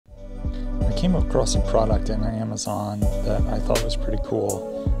came across a product on Amazon that I thought was pretty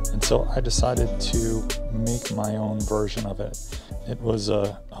cool, and so I decided to make my own version of it. It was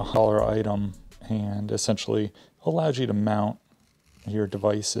a $1 item and essentially allowed you to mount your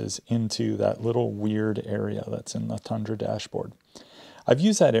devices into that little weird area that's in the Tundra dashboard. I've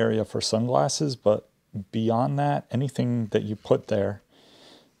used that area for sunglasses, but beyond that, anything that you put there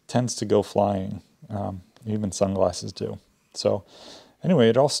tends to go flying. Even sunglasses do. So anyway,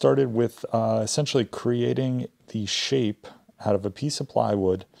 it all started with essentially creating the shape out of a piece of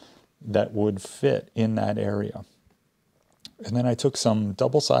plywood that would fit in that area. And then I took some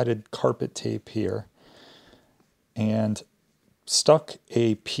double-sided carpet tape here and stuck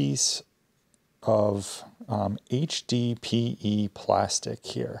a piece of HDPE plastic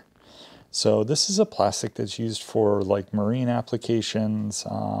here. So this is a plastic that's used for like marine applications.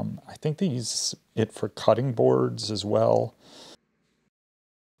 I think they use it for cutting boards as well.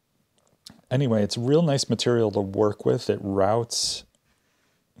 Anyway, it's a real nice material to work with. It routes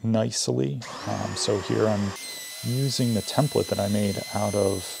nicely. So here I'm using the template that I made out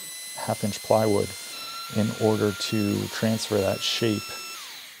of 1/2-inch plywood in order to transfer that shape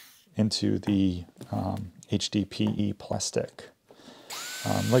into the HDPE plastic.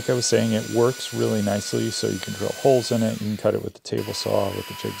 Like I was saying, it works really nicely, so you can drill holes in it. You can cut it with the table saw, with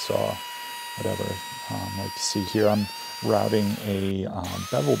the jigsaw, whatever. Like you see here, I'm routing a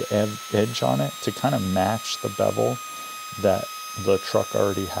beveled edge on it to kind of match the bevel that the truck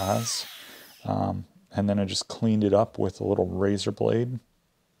already has. And then I just cleaned it up with a little razor blade.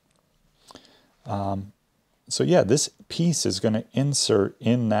 So yeah, this piece is going to insert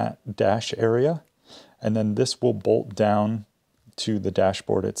in that dash area, and then this will bolt down to the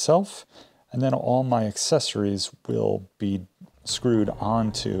dashboard itself, and then all my accessories will be screwed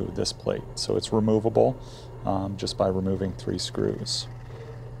onto this plate. So it's removable just by removing 3 screws.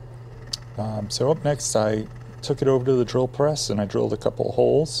 So up next, I took it over to the drill press and I drilled a couple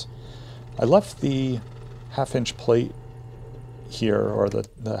holes. I left the 1/2-inch plate here, or the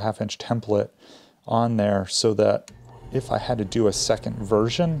 1/2-inch template on there, so that if I had to do a second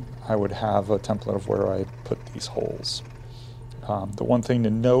version, I would have a template of where I put these holes. The one thing to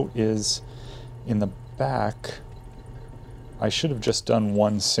note is in the back, I should have just done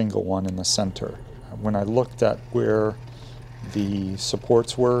one single one in the center. When I looked at where the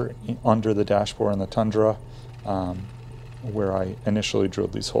supports were under the dashboard in the Tundra, where I initially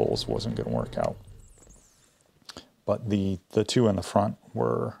drilled these holes wasn't going to work out. But the 2 in the front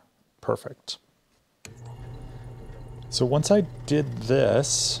were perfect. So once I did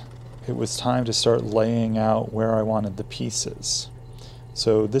this, it was time to start laying out where I wanted the pieces.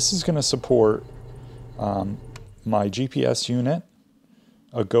 So this is going to support my GPS unit,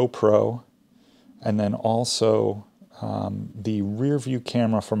 a GoPro, and then also the rear view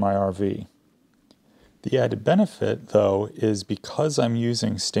camera for my RV. The added benefit, though, is because I'm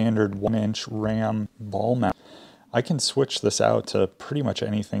using standard 1-inch RAM ball mount, I can switch this out to pretty much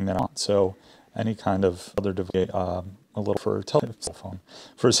anything that I want. So any kind of other device, a little for a telephone,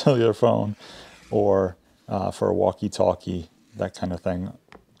 for a cellular phone, or for a walkie-talkie, that kind of thing,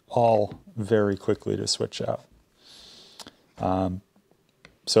 all very quickly to switch out.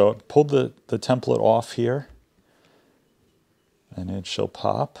 So I pulled the template off here, and it shall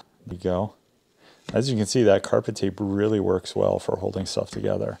pop. There we go. As you can see, that carpet tape really works well for holding stuff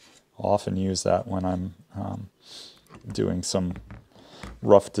together. I'll often use that when I'm doing some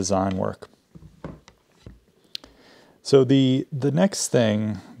rough design work. So the next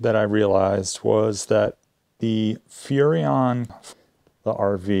thing that I realized was that the Furrion, the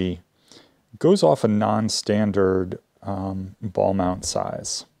RV, goes off a non-standard ball mount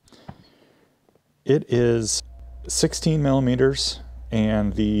size. It is 16 millimeters,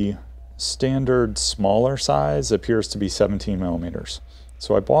 and the standard smaller size appears to be 17 millimeters.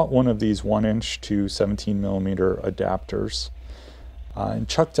 So I bought one of these 1-inch to 17 millimeter adapters and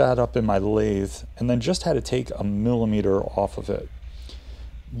chucked that up in my lathe, and then just had to take a millimeter off of it.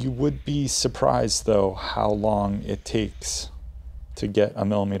 You would be surprised, though, how long it takes to get a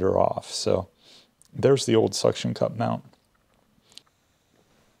millimeter off. So there's the old suction cup mount.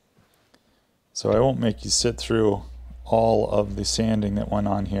 So I won't make you sit through all of the sanding that went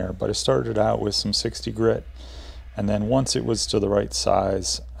on here, but I started out with some 60 grit, and then once it was to the right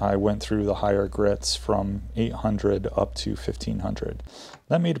size, I went through the higher grits from 800 up to 1500.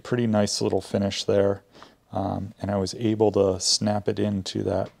 That made a pretty nice little finish there, and I was able to snap it into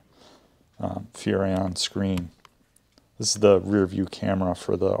that Furrion screen. This is the rear view camera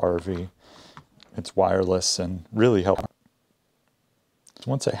for the RV. It's wireless and really helpful.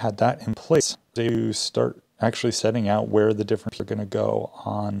 Once I had that in place, to start actually setting out where the different pieces are going to go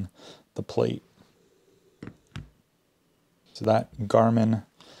on the plate. So that Garmin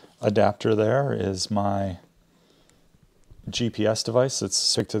adapter there is my GPS device. It's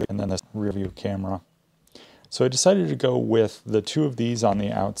stick to the, and then this rear view camera. So I decided to go with the two of these on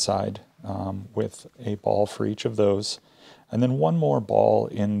the outside, with a ball for each of those, and then one more ball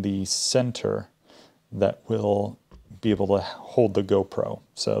in the center that will be able to hold the GoPro.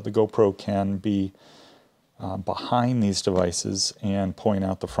 So the GoPro can be behind these devices and point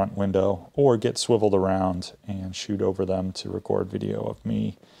out the front window, or get swiveled around and shoot over them to record video of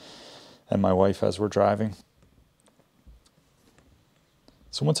me and my wife as we're driving.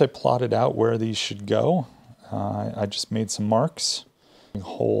 So once I plotted out where these should go, I just made some marks,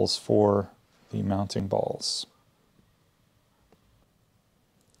 holes for the mounting balls.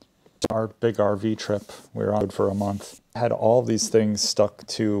 Our big RV trip, we were on for a month, I had all these things stuck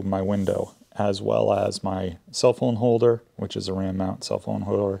to my window, as well as my cell phone holder, which is a RAM mount cell phone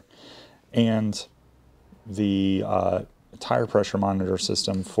holder, and the tire pressure monitor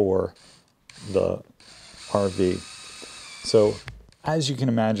system for the RV. So as you can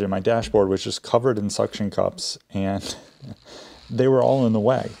imagine, my dashboard was just covered in suction cups, and they were all in the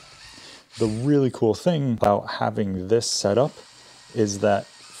way. The really cool thing about having this setup is that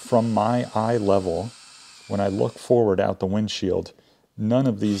from my eye level, when I look forward out the windshield, none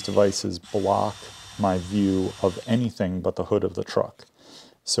of these devices block my view of anything but the hood of the truck.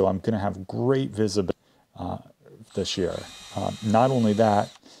 So I'm going to have great visibility this year. Not only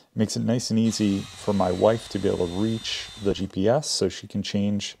that, makes it nice and easy for my wife to be able to reach the GPS so she can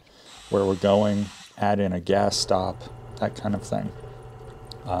change where we're going, add in a gas stop, that kind of thing.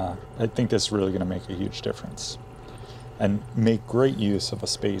 I think this is really going to make a huge difference and make great use of a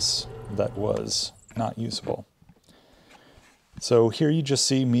space that was not usable. So here you just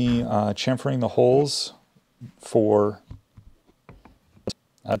see me chamfering the holes for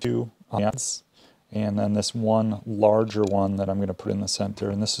two ends, and then this one larger one that I'm going to put in the center,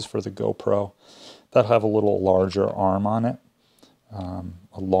 and this is for the GoPro. That'll have a little larger arm on it, a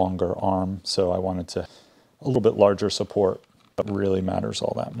longer arm, so I wanted to a little bit larger support, but really matters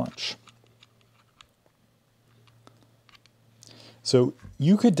all that much. So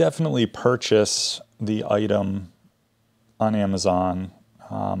you could definitely purchase the item on Amazon.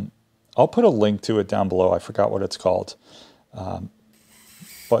 I'll put a link to it down below. I forgot what it's called.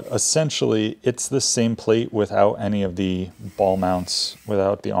 But essentially, it's the same plate without any of the ball mounts,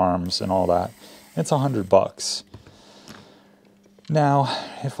 without the arms and all that. It's $100. Now,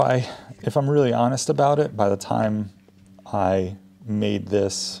 if I'm really honest about it, by the time I made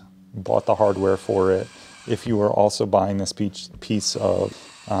this, bought the hardware for it, if you were also buying this piece of,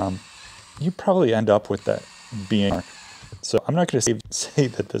 you probably end up with that being. So I'm not going to say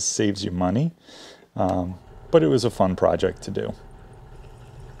that this saves you money, but it was a fun project to do.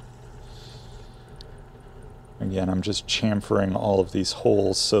 Again, I'm just chamfering all of these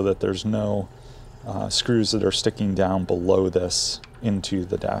holes so that there's no screws that are sticking down below this into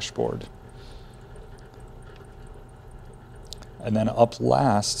the dashboard. And then up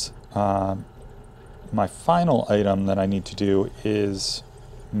last, my final item that I need to do is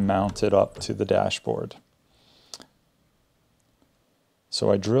mount it up to the dashboard.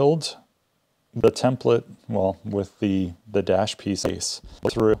 So I drilled the template, well, with the dash piece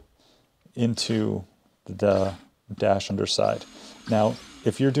through into the dash underside. Now,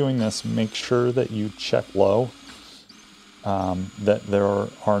 if you're doing this, make sure that you check low, that there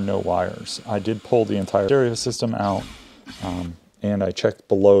are no wires. I did pull the entire stereo system out, and I checked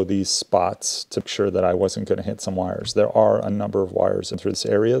below these spots to make sure that I wasn't going to hit some wires. There are a number of wires in through this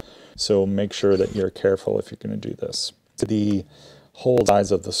area, so make sure that you're careful if you're going to do this. The hole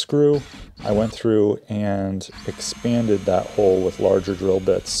size of the screw, I went through and expanded that hole with larger drill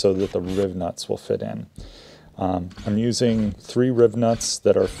bits so that the riv nuts will fit in. I'm using 3 riv nuts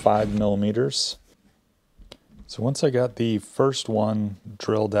that are 5 millimeters. So once I got the first one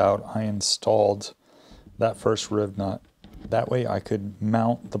drilled out, I installed that first riv nut. That way I could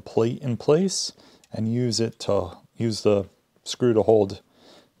mount the plate in place and use the screw to hold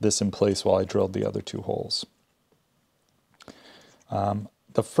this in place while I drilled the other 2 holes.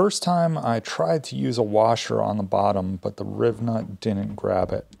 The first time I tried to use a washer on the bottom, but the riv nut didn't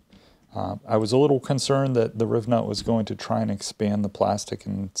grab it. I was a little concerned that the riv nut was going to try and expand the plastic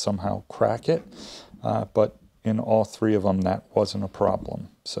and somehow crack it, but in all 3 of them that wasn't a problem,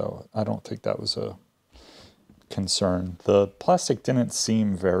 so I don't think that was a concern. The plastic didn't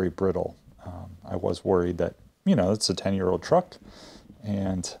seem very brittle. I was worried that, you know, it's a 10-year-old truck,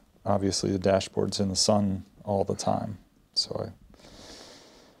 and obviously the dashboard's in the sun all the time, so I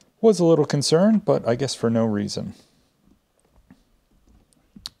was a little concerned, but I guess for no reason.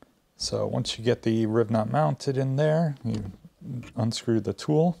 So once you get the riv nut mounted in there, you unscrew the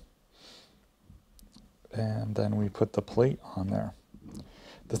tool, and then we put the plate on there.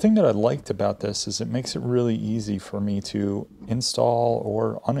 The thing that I liked about this is it makes it really easy for me to install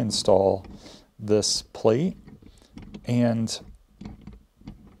or uninstall this plate, and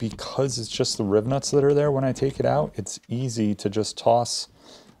because it's just the riv nuts that are there when I take it out, it's easy to just toss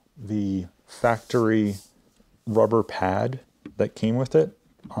the factory rubber pad that came with it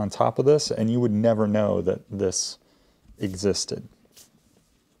on top of this, and you would never know that this existed.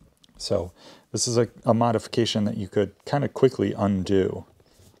 So this is a modification that you could kind of quickly undo.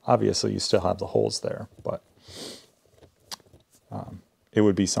 Obviously you still have the holes there, but it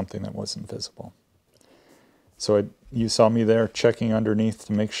would be something that wasn't visible. So you saw me there checking underneath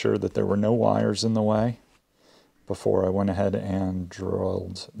to make sure that there were no wires in the way before I went ahead and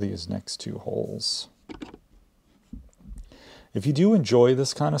drilled these next two holes. If you do enjoy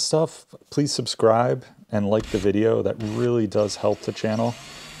this kind of stuff, please subscribe and like the video. That really does help the channel.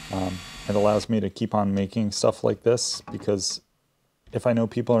 It allows me to keep on making stuff like this, because if I know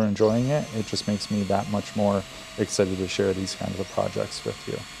people are enjoying it, it just makes me that much more excited to share these kinds of projects with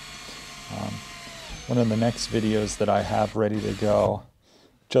you. One of the next videos that I have ready to go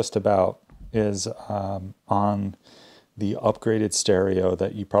just about is on the upgraded stereo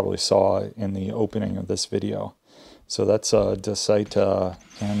that you probably saw in the opening of this video. So that's a Decita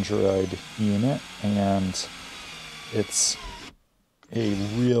Android unit, and it's a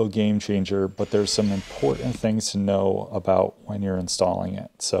real game changer, but there's some important things to know about when you're installing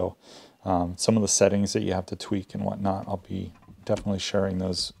it. So some of the settings that you have to tweak and whatnot, I'll be definitely sharing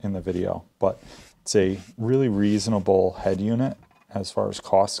those in the video. But it's a really reasonable head unit as far as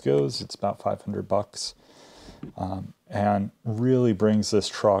cost goes. It's about $500, and really brings this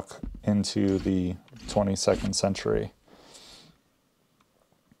truck into the 22nd century.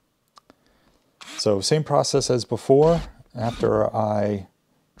 So same process as before. After I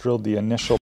drilled the initial